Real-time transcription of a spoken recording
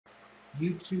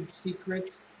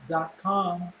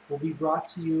YouTubesecrets.com will be brought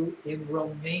to you in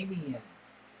Romanian.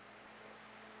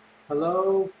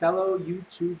 Hello, fellow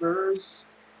YouTubers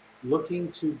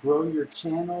looking to grow your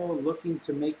channel, looking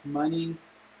to make money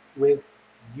with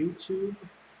YouTube.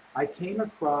 I came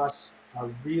across a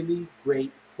really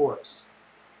great course.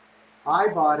 I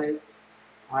bought it,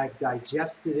 I've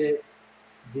digested it,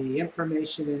 the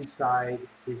information inside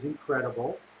is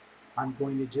incredible. I'm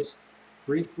going to just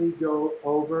briefly go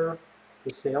over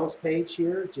the sales page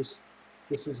here. This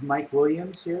is Mike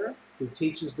Williams here, who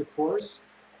teaches the course.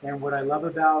 And what I love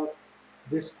about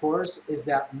this course is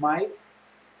that Mike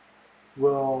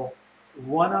will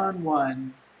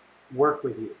one-on-one work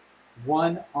with you.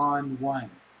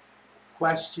 One-on-one.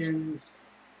 Questions,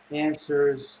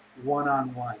 answers,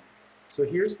 one-on-one. So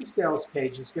here's the sales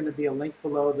page. There's going to be a link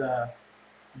below the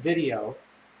video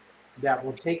that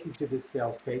will take you to this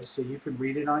sales page so you can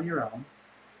read it on your own.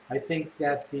 I think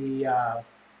that the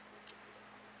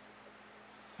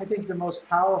most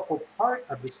powerful part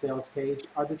of the sales page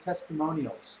are the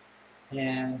testimonials,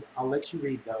 and I'll let you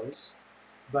read those.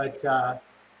 But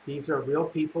these are real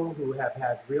people who have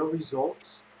had real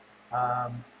results.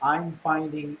 I'm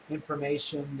finding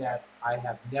information that I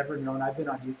have never known. I've been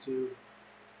on YouTube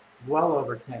well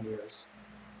over 10 years,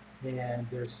 and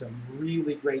there's some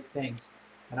really great things.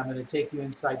 And I'm going to take you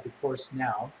inside the course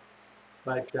now,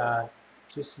 but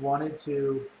just wanted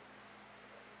to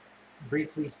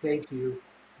briefly say to you,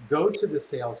 go to the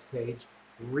sales page,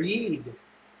 read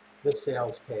the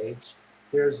sales page.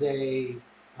 There's a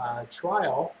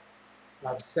trial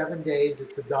of 7 days.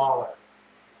 It's $1.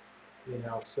 You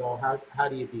know, so how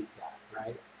do you beat that,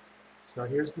 right? So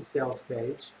here's the sales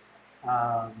page.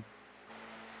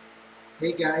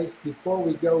 Hey guys, before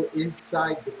we go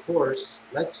inside the course,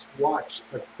 let's watch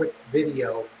a quick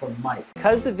video from Mike.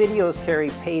 Because the videos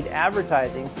carry paid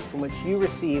advertising from which you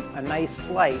receive a nice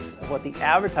slice of what the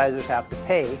advertisers have to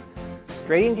pay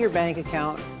straight into your bank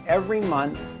account every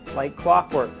month like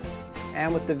clockwork.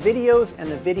 And with the videos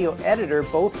and the video editor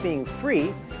both being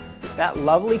free, that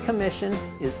lovely commission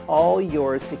is all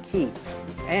yours to keep.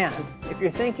 And if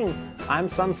you're thinking I'm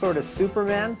some sort of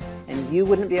Superman and you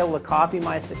wouldn't be able to copy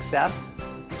my success,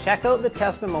 check out the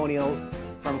testimonials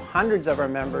from hundreds of our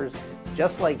members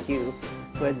just like you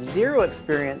who had zero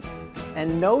experience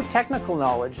and no technical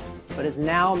knowledge but is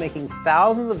now making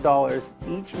thousands of dollars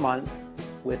each month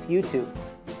with YouTube.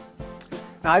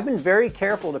 Now, I've been very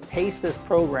careful to pace this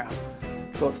program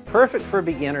so it's perfect for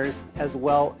beginners as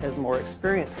well as more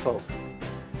experienced folks.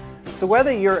 So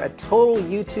whether you're a total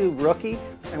YouTube rookie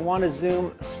and want to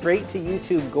zoom straight to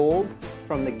YouTube Gold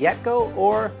from the get-go,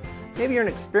 or maybe you're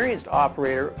an experienced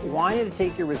operator wanting to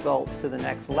take your results to the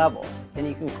next level, then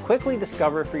you can quickly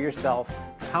discover for yourself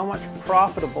how much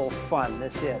profitable fun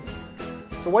this is.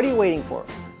 So what are you waiting for?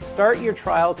 Start your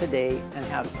trial today and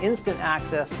have instant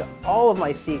access to all of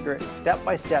my secret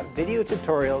step-by-step video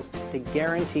tutorials to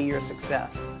guarantee your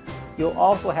success. You'll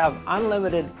also have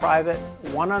unlimited private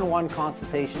one-on-one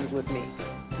consultations with me.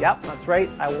 Yep, that's right,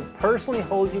 I will personally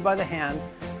hold you by the hand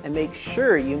and make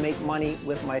sure you make money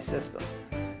with my system.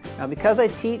 Now, because I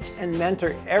teach and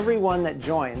mentor everyone that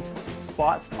joins,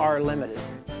 spots are limited.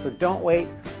 So don't wait,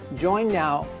 join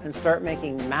now and start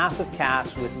making massive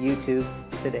cash with YouTube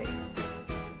today.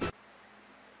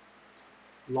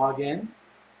 Log in.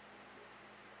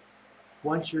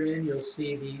 Once you're in, you'll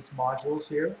see these modules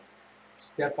here.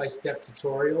 Step-by-step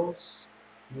tutorials,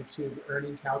 YouTube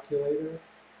earning calculator,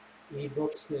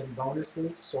 ebooks and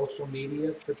bonuses, social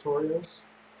media tutorials,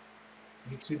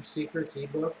 YouTube secrets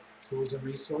ebook, tools and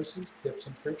resources, tips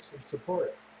and tricks, and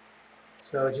support.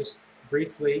 So just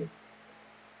briefly,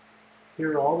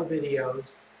 here are all the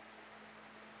videos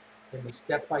in the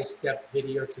step-by-step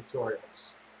video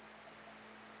tutorials.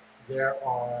 There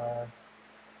are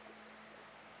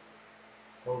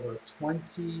over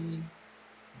 20,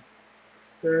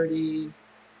 30,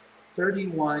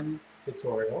 31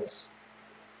 tutorials.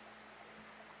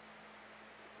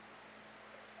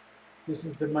 This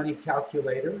is the money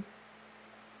calculator.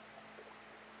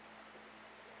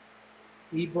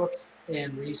 Ebooks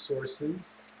and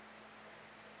resources.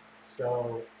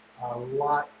 So a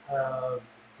lot of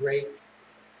great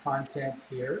content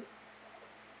here.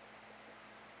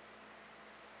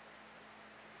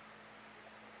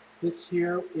 This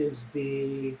here is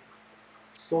the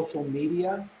social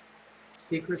media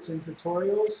secrets and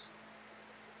tutorials.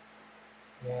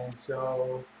 And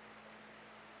so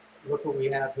look what we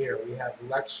have here. We have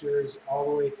lectures all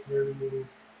the way through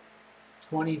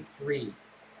 23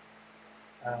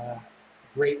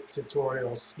 great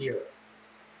tutorials here.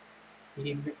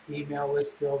 Email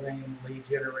list building, lead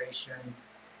generation,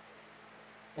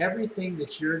 everything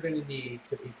that you're going to need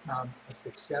to become a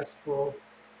successful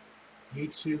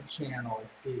YouTube channel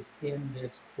is in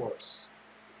this course.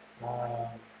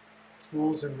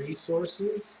 Tools and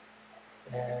resources,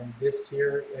 and this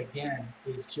here again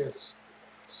is just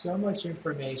so much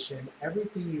information,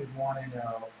 everything you'd want to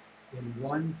know in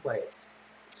one place.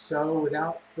 So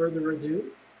without further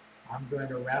ado, I'm going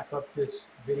to wrap up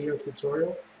this video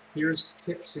tutorial. Here's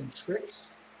tips and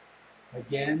tricks.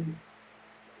 Again,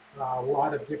 a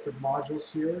lot of different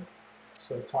modules here.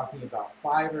 So talking about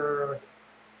Fiverr,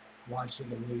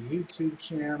 launching a new YouTube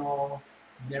channel,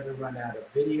 never run out of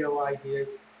video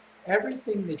ideas.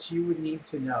 Everything that you would need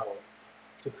to know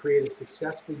to create a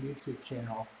successful YouTube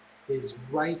channel is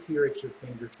right here at your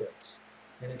fingertips.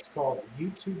 And it's called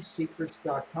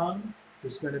youtubesecrets.com.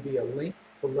 There's going to be a link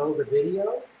below the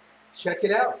video. Check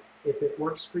it out. If it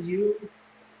works for you,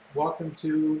 welcome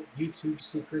to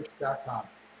youtubesecrets.com.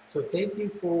 So thank you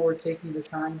for taking the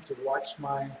time to watch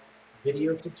my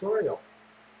video tutorial.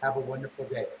 Have a wonderful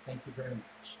day. Thank you very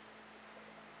much.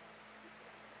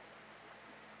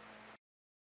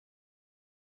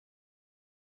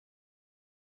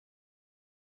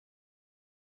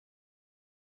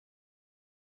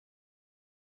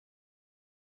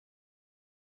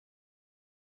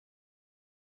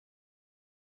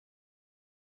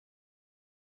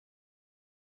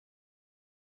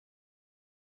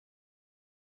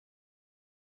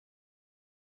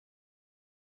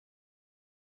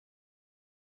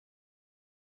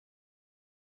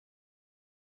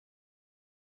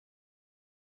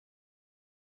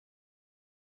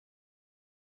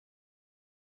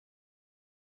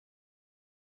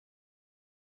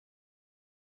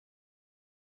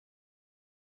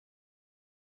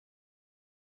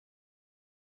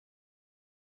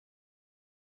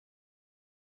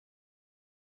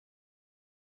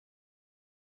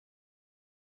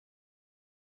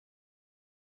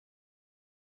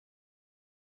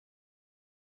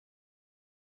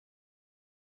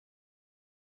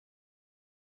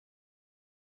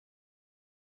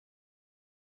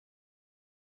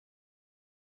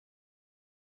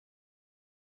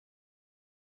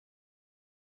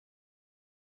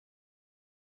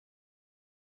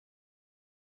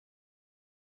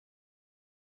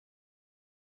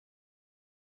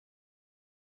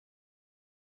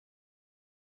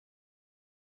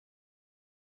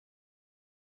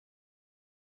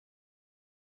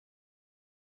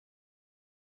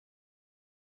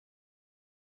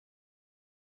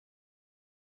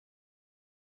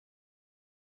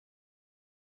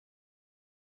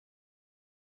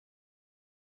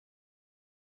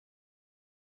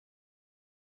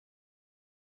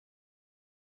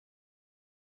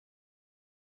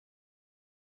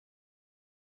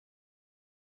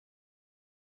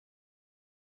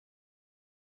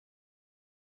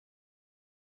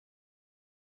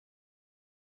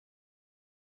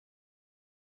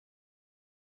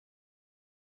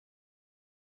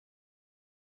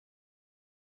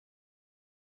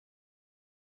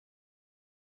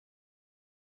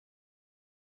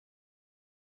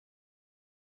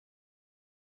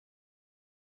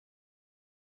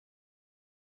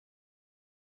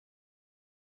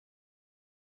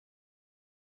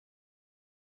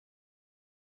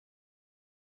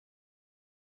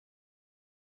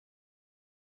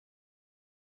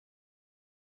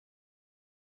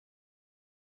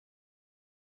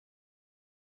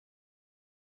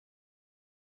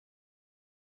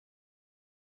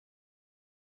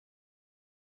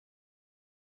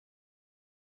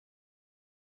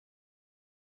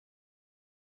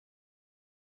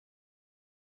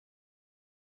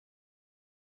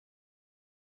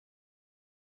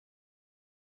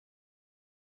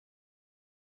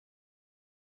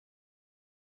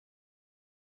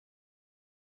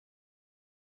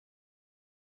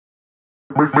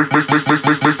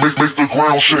 Make the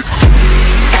ground shake.